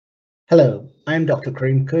Hello, I'm Dr.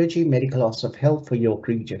 Karim Kurji, Medical Officer of Health for York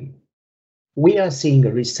Region. We are seeing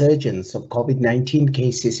a resurgence of COVID-19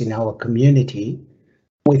 cases in our community,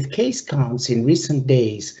 with case counts in recent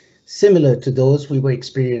days similar to those we were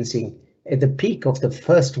experiencing at the peak of the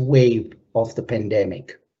first wave of the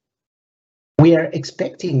pandemic. We are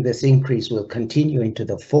expecting this increase will continue into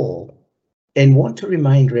the fall and want to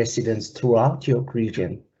remind residents throughout York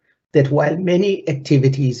Region that while many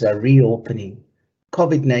activities are reopening,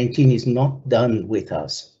 COVID-19 is not done with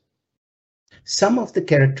us. Some of the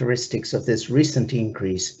characteristics of this recent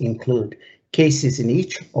increase include cases in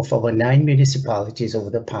each of our 9 municipalities over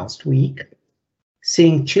the past week,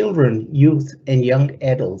 seeing children, youth, and young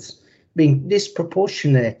adults being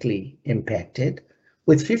disproportionately impacted,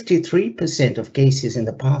 with 53% of cases in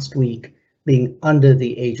the past week being under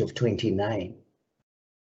the age of 29.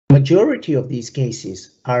 Majority of these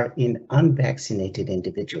cases are in unvaccinated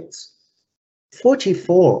individuals.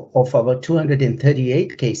 44 of our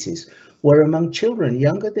 238 cases were among children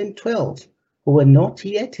younger than 12 who were not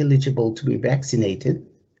yet eligible to be vaccinated,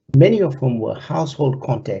 many of whom were household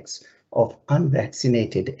contacts of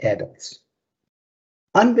unvaccinated adults.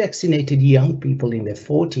 Unvaccinated young people in their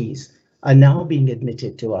 40s are now being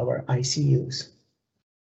admitted to our ICUs.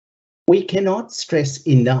 We cannot stress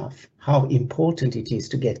enough how important it is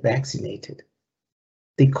to get vaccinated.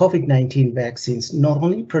 The COVID-19 vaccines not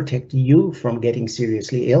only protect you from getting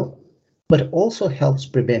seriously ill, but also helps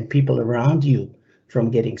prevent people around you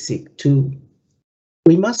from getting sick too.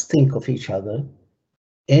 We must think of each other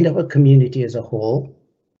and our community as a whole,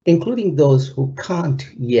 including those who can't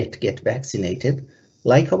yet get vaccinated,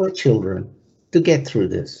 like our children, to get through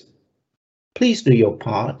this. Please do your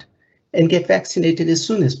part and get vaccinated as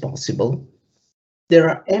soon as possible. There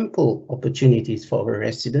are ample opportunities for our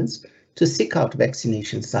residents to seek out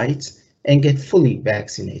vaccination sites and get fully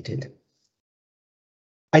vaccinated.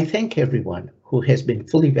 I thank everyone who has been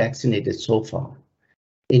fully vaccinated so far.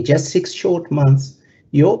 In just 6 short months,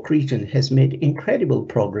 York Region has made incredible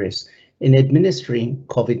progress in administering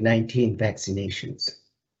COVID-19 vaccinations.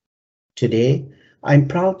 Today, I'm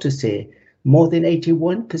proud to say more than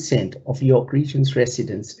 81% of York Region's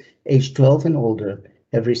residents aged 12 and older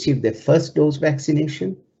have received their first dose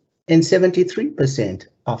vaccination, and 73%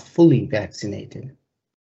 are fully vaccinated.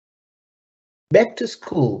 Back to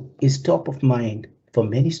school is top of mind for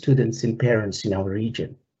many students and parents in our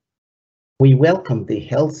region. We welcome the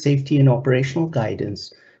health, safety, and operational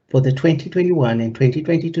guidance for the 2021 and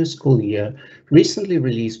 2022 school year recently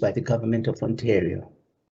released by the Government of Ontario.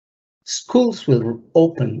 Schools will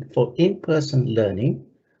open for in-person learning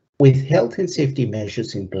with health and safety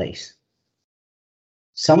measures in place.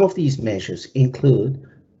 Some of these measures include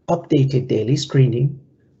updated daily screening,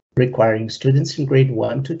 requiring students in grade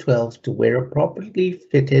 1 to 12 to wear a properly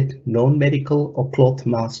fitted non-medical or cloth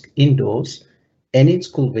mask indoors and in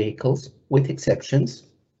school vehicles, with exceptions,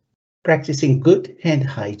 practicing good hand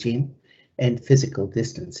hygiene and physical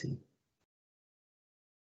distancing.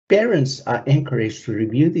 Parents are encouraged to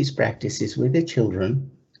review these practices with their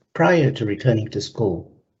children prior to returning to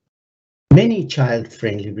school. Many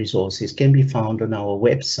child-friendly resources can be found on our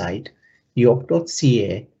website,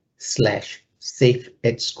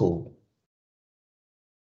 york.ca/safe@school.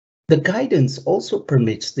 The guidance also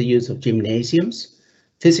permits the use of gymnasiums,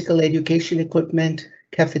 physical education equipment,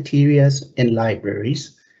 cafeterias, and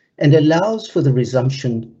libraries, and allows for the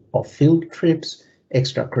resumption of field trips,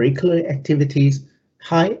 extracurricular activities,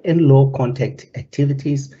 high and low contact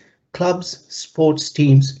activities, clubs, sports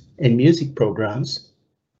teams, and music programs,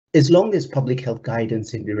 as long as public health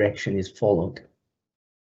guidance and direction is followed.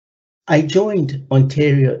 I joined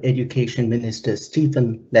Ontario Education Minister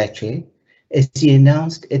Stephen Lecce as he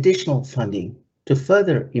announced additional funding to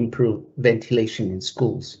further improve ventilation in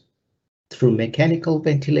schools through mechanical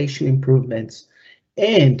ventilation improvements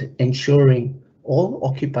and ensuring all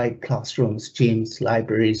occupied classrooms, gyms,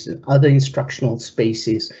 libraries, and other instructional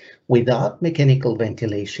spaces without mechanical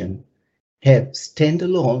ventilation have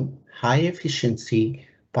standalone high-efficiency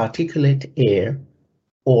particulate air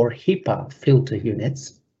or HEPA filter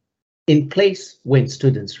units in place when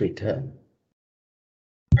students return.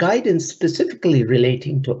 Guidance specifically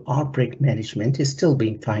relating to outbreak management is still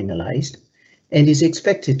being finalized and is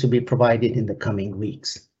expected to be provided in the coming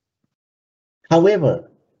weeks. However,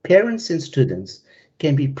 parents and students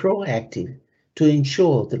can be proactive to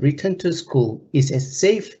ensure the return to school is as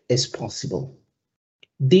safe as possible.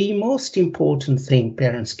 The most important thing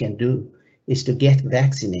parents can do is to get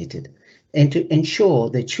vaccinated and to ensure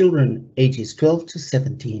that children ages 12 to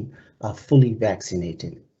 17 are fully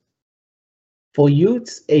vaccinated. For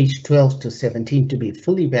youths aged 12 to 17 to be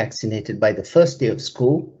fully vaccinated by the first day of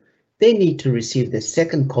school, they need to receive their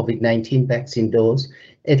second COVID-19 vaccine dose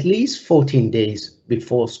at least 14 days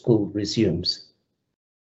before school resumes.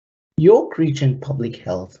 York Region Public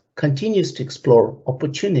Health continues to explore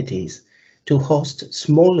opportunities to host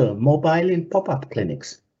smaller mobile and pop-up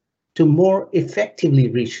clinics to more effectively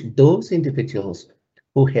reach those individuals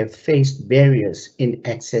who have faced barriers in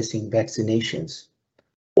accessing vaccinations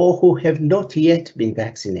or who have not yet been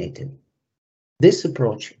vaccinated. This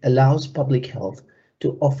approach allows public health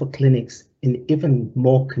to offer clinics in even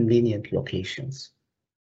more convenient locations.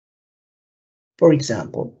 For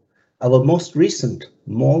example, our most recent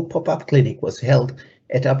mall pop-up clinic was held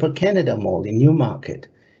at Upper Canada Mall in Newmarket,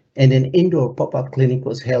 and an indoor pop-up clinic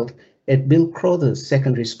was held at Bill Crothers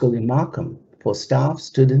Secondary School in Markham for staff,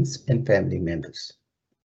 students, and family members.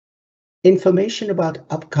 Information about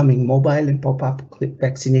upcoming mobile and pop-up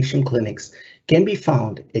vaccination clinics can be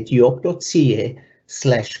found at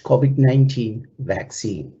york.ca/COVID-19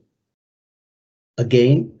 vaccine.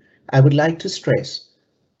 Again, I would like to stress,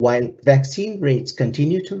 while vaccine rates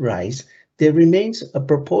continue to rise, there remains a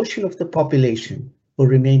proportion of the population who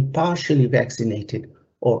remain partially vaccinated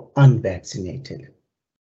or unvaccinated.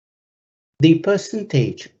 The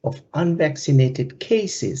percentage of unvaccinated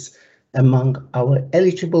cases among our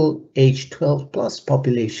eligible age 12+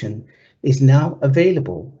 population is now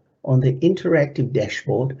available on the interactive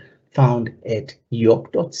dashboard found at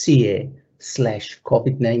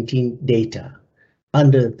york.ca/COVID-19 data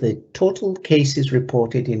under the total cases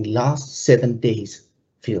reported in last 7 days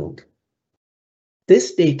field.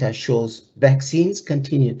 This data shows vaccines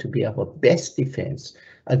continue to be our best defense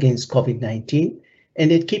against COVID-19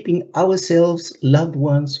 and at keeping ourselves, loved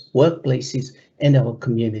ones, workplaces, and our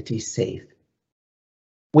communities safe.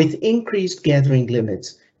 With increased gathering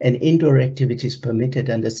limits and indoor activities permitted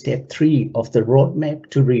under Step 3 of the roadmap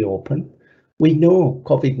to reopen, we know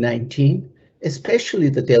COVID-19, especially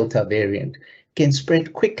the Delta variant, can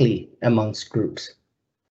spread quickly amongst groups.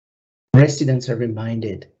 Residents are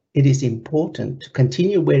reminded it is important to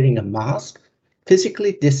continue wearing a mask,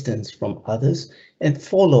 physically distance from others, and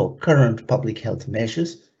follow current public health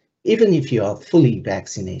measures, even if you are fully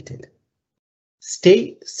vaccinated.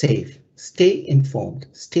 Stay safe, stay informed,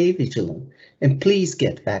 stay vigilant, and please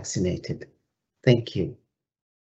get vaccinated. Thank you.